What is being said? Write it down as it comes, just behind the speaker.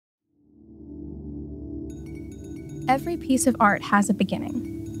Every piece of art has a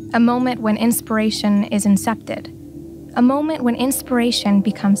beginning, a moment when inspiration is incepted, a moment when inspiration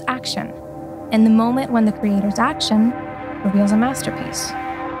becomes action, and the moment when the creator's action reveals a masterpiece.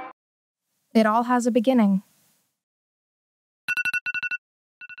 It all has a beginning.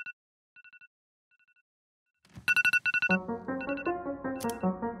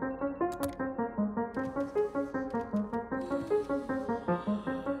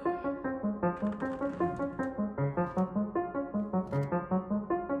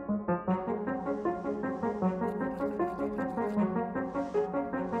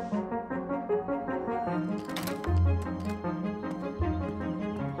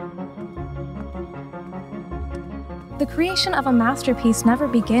 The creation of a masterpiece never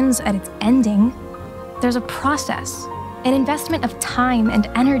begins at its ending. There's a process, an investment of time and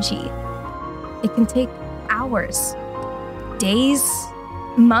energy. It can take hours, days,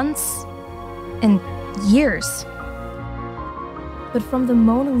 months, and years. But from the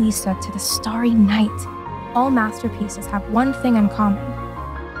Mona Lisa to the Starry Night, all masterpieces have one thing in common.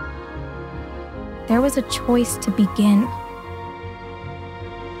 There was a choice to begin.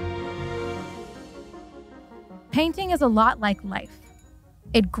 Painting is a lot like life.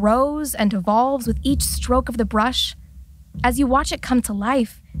 It grows and evolves with each stroke of the brush. As you watch it come to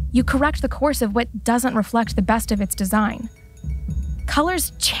life, you correct the course of what doesn't reflect the best of its design.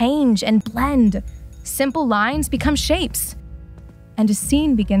 Colors change and blend. Simple lines become shapes, and a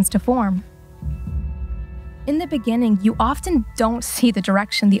scene begins to form. In the beginning, you often don't see the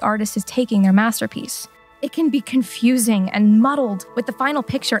direction the artist is taking their masterpiece. It can be confusing and muddled, with the final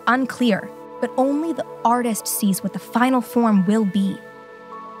picture unclear. But only the artist sees what the final form will be.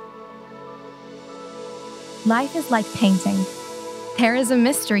 Life is like painting. There is a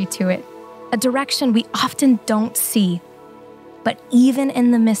mystery to it, a direction we often don't see. But even in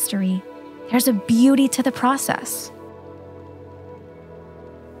the mystery, there's a beauty to the process.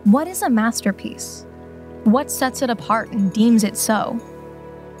 What is a masterpiece? What sets it apart and deems it so?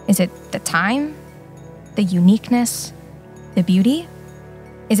 Is it the time? The uniqueness? The beauty?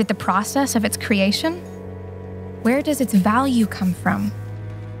 Is it the process of its creation? Where does its value come from?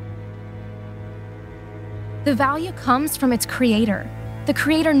 The value comes from its creator. The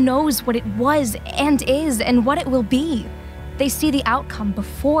creator knows what it was and is and what it will be. They see the outcome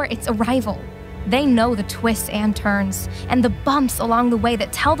before its arrival. They know the twists and turns and the bumps along the way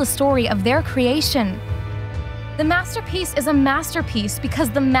that tell the story of their creation. The masterpiece is a masterpiece because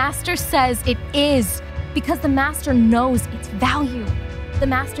the master says it is, because the master knows its value. The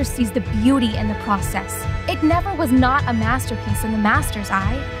master sees the beauty in the process. It never was not a masterpiece in the master's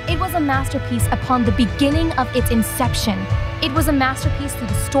eye. It was a masterpiece upon the beginning of its inception. It was a masterpiece through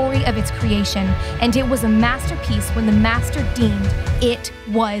the story of its creation, and it was a masterpiece when the master deemed it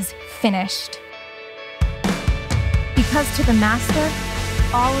was finished. Because to the master,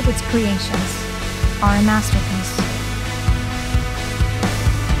 all of its creations are a masterpiece.